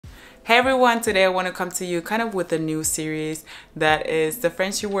Hey everyone, today I want to come to you kind of with a new series that is the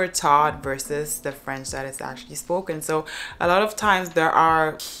French you were taught versus the French that is actually spoken. So a lot of times there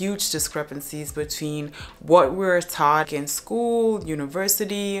are huge discrepancies between what we're taught in school,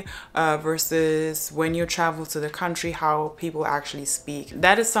 university, versus when you travel to the country, how people actually speak.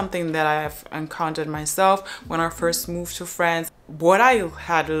 That is something that I have encountered myself when I first moved to France. What I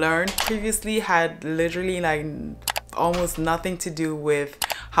had learned previously had literally like almost nothing to do with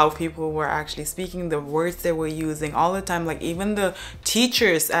how people were actually speaking, the words they were using all the time. Like even the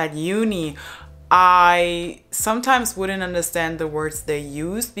teachers at uni, I sometimes wouldn't understand the words they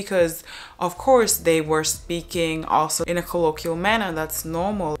used because of course they were speaking also in a colloquial manner. That's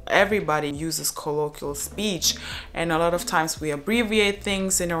normal. Everybody uses colloquial speech, and a lot of times we abbreviate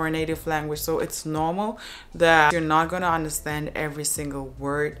things in our native language, so it's normal that you're not going to understand every single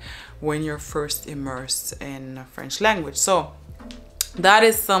word when you're first immersed in French language. So that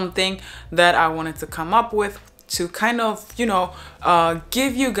is something that I wanted to come up with to kind of,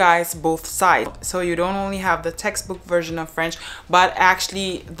 give you guys both sides. So you don't only have the textbook version of French, but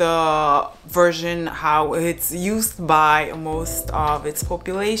actually the version how it's used by most of its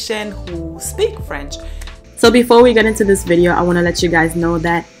population who speak French. So before we get into this video, I want to let you guys know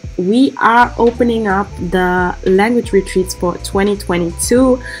that we are opening up the language retreats for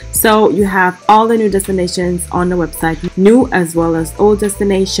 2022. So you have all the new destinations on the website, new as well as old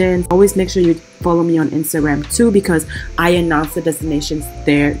destinations. Always make sure you follow me on Instagram too, because I announce the destinations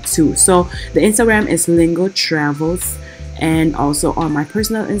there too. So the Instagram is Lingo Travels, and also on my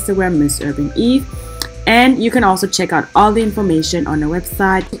personal Instagram, Miss Urban Eve. And you can also check out all the information on the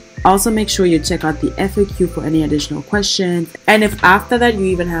website. Also make sure you check out the FAQ for any additional questions. And if after that you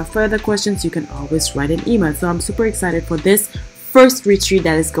even have further questions, you can always write an email. So I'm super excited for this first retreat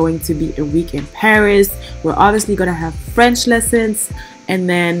that is going to be a week in Paris. We're obviously going to have French lessons and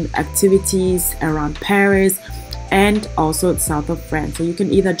then activities around Paris and also the south of France. So you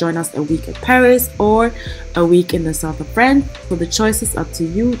can either join us a week in Paris or a week in the south of France. So the choice is up to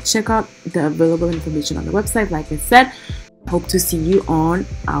you. Check out the available information on the website. Like I said, hope to see you on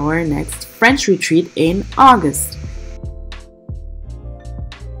our next French retreat in August.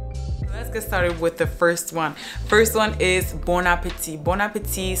 Let's get started with the first one. First one is bon appétit. Bon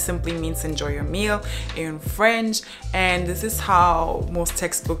appétit simply means enjoy your meal in French, and this is how most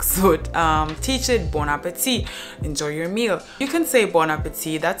textbooks would teach it. Bon appétit, enjoy your meal. You can say bon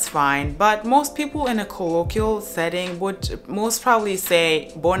appétit, that's fine, but most people in a colloquial setting would most probably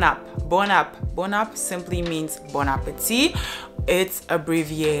say bon app. Bon app. Bon app simply means bon appétit. It's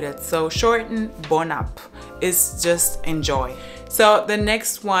abbreviated, so shorten bon app is just enjoy. So the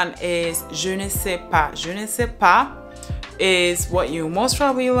next one is je ne sais pas. Je ne sais pas is what you most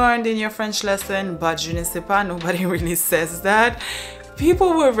probably learned in your French lesson, but je ne sais pas, nobody really says that.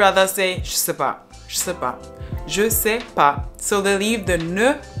 People would rather say je sais pas, je sais pas, je sais pas. So they leave the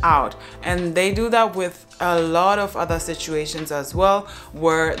ne out, and they do that with a lot of other situations as well,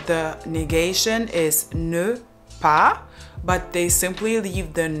 where the negation is ne pas, but they simply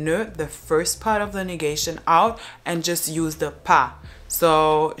leave the ne, the first part of the negation, out and just use the pas.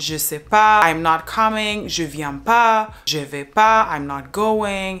 So, je sais pas, I'm not coming, je viens pas, je vais pas, I'm not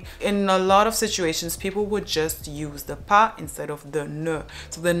going. In a lot of situations, people would just use the pas instead of the ne.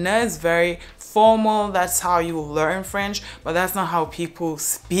 So the ne is very formal, that's how you learn French, but that's not how people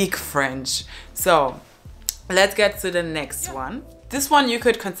speak French. So, let's get to the next one. This one you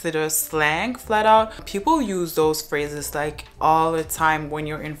could consider slang flat out. People use those phrases like all the time when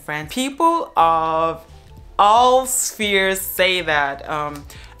you're in France. People of all spheres say that,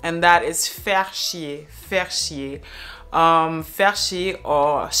 and that is faire chier, faire chier, faire chier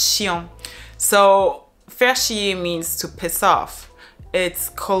or chiant. So faire chier means to piss off. It's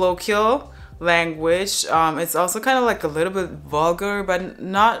colloquial language. It's also kind of like a little bit vulgar, but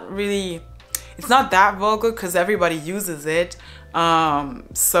not really. It's not that vulgar because everybody uses it.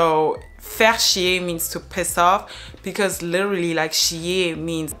 So faire chier means to piss off, because literally like chier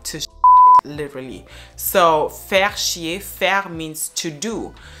means to literally. So faire chier, faire means to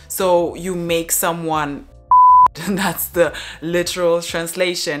do. So you make someone that's the literal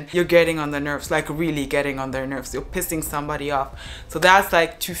translation. You're getting on their nerves, like really getting on their nerves. You're pissing somebody off. So that's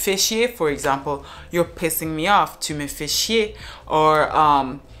like tu fais chier, for example. You're pissing me off. Tu me fais chier. Or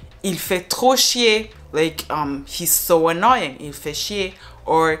il fait trop chier, like he's so annoying, il fait chier.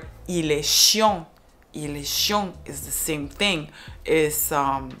 Or il est chiant. Il est chiant is the same thing. Is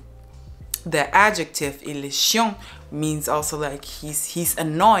the adjective il est chiant means also like he's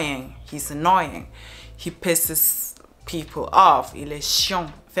annoying. He's annoying. He pisses people off. Il est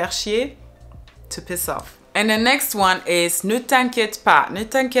chiant. Faire chier, to piss off. And the next one is ne t'inquiète pas. Ne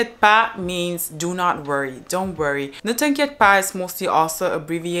t'inquiète pas means do not worry, don't worry. Ne t'inquiète pas is mostly also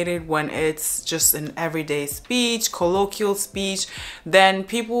abbreviated when it's just an everyday speech, colloquial speech. Then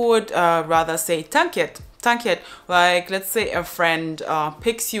people would rather say t'inquiète, t'inquiète. Like let's say a friend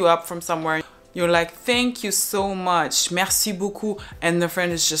picks you up from somewhere. You're like, thank you so much, merci beaucoup. And the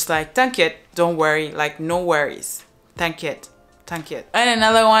friend is just like, t'inquiète, don't worry, like no worries, t'inquiète. And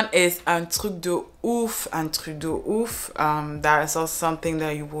another one is un truc de ouf, un truc de ouf. That is also something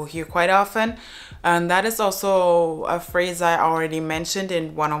that you will hear quite often. And that is also a phrase I already mentioned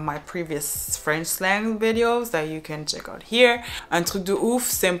in one of my previous French slang videos that you can check out here. Un truc de ouf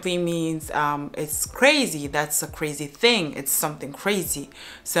simply means it's crazy. That's a crazy thing. It's something crazy.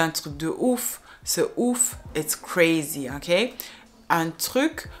 C'est un truc de ouf. C'est ouf. It's crazy, okay? Un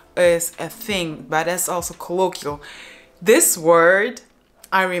truc is a thing, but that's also colloquial. This word,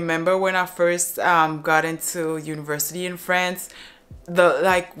 I remember when I first got into university in France,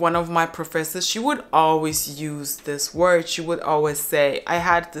 one of my professors, she would always use this word. She would always say, I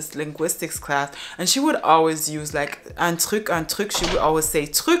had this linguistics class, and she would always use like un truc. She would always say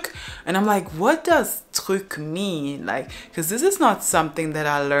truc, and I'm like, what does truc mean? Like, because this is not something that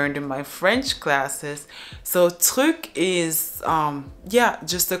I learned in my French classes. So truc is yeah,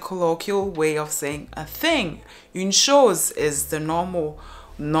 just a colloquial way of saying a thing. Une chose is the normal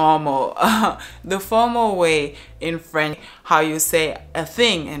the formal way in French how you say a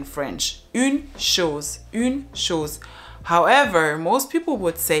thing in French. Une chose, une chose. However, most people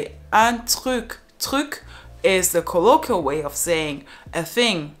would say un truc. Truc is the colloquial way of saying a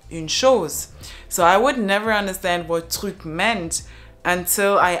thing, une chose. So I would never understand what truc meant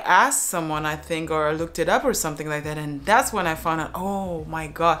until I asked someone, I think, or looked it up or something like that. And that's when I found out, oh my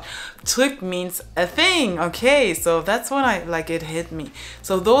God, truc means a thing. Okay, so that's when it hit me.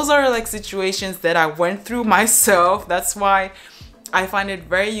 So those are like situations that I went through myself. That's why I find it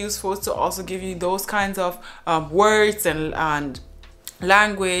very useful to also give you those kinds of words and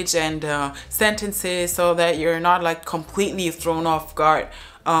language and sentences, so that you're not like completely thrown off guard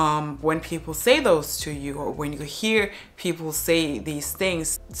when people say those to you, or when you hear people say these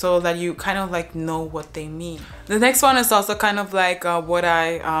things, so that you kind of like know what they mean. The next one is also kind of like what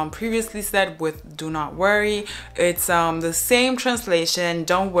I previously said with do not worry. It's the same translation,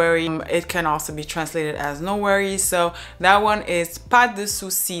 don't worry. It can also be translated as no worries. So that one is pas de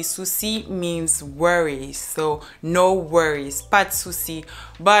souci. Souci means worries, so no worries, pas de souci.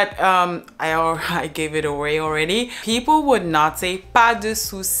 But I gave it away already. People would not say pas de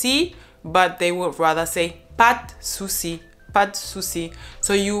souci, but they would rather say pas de souci, pas de souci.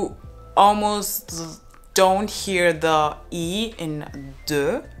 So you almost don't hear the E in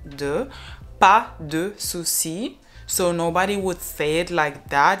de, pas de souci. So nobody would say it like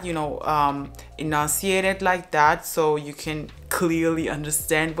that, you know, enunciate it like that, so you can clearly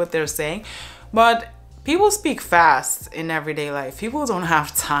understand what they're saying. But people speak fast in everyday life. People don't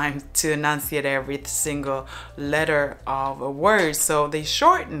have time to enunciate every single letter of a word, so they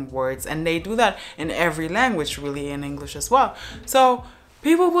shorten words, and they do that in every language, really, in English as well. So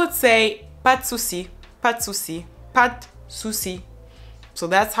people would say pas de souci, pas de souci, pas de souci. So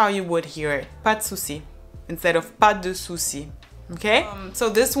that's how you would hear it, pas de souci, instead of pas de souci. Okay, so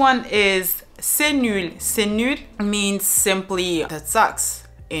this one is c'est nul. C'est nul means simply that sucks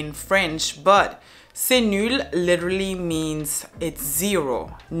in French, but c'est nul literally means it's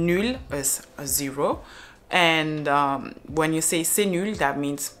zero. Nul is a zero. And when you say c'est nul, that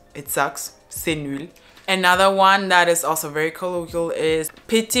means it sucks. C'est nul. Another one that is also very colloquial is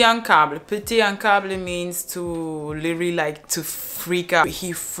péter un câble. Péter un câble means to literally like to freak out.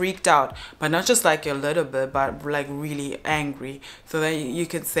 He freaked out, but not just like a little bit, but like really angry. So then you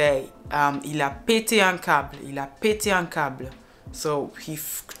could say il a pété un câble. Il a pété un câble. So he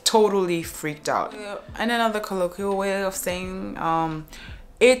totally freaked out. And another colloquial way of saying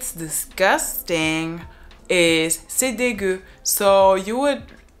it's disgusting is c'est dégueu. So you would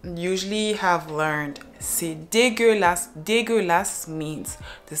usually have learned c'est dégueulasse. Dégueulasse means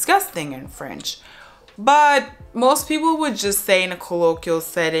disgusting in French. But most people would just say in a colloquial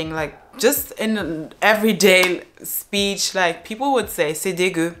setting, like just in an everyday speech, like people would say c'est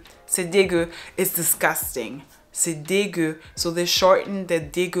dégueu. C'est dégueu. It's disgusting. C'est dégueu. So they shorten the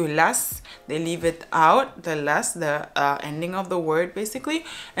dégueulasse. They leave it out, the las, the ending of the word basically,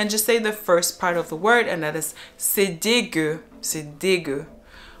 and just say the first part of the word, and that is c'est dégueu. C'est dégueu.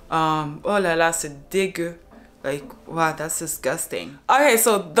 Oh là là, c'est dégueu. Like, wow, that's disgusting. Okay,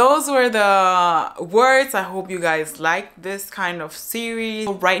 so those were the words. I hope you guys like this kind of series.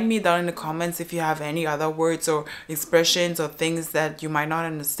 So write me down in the comments if you have any other words or expressions or things that you might not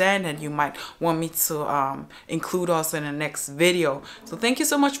understand and you might want me to include also in the next video. So thank you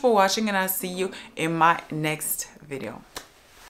so much for watching, and I'll see you in my next video.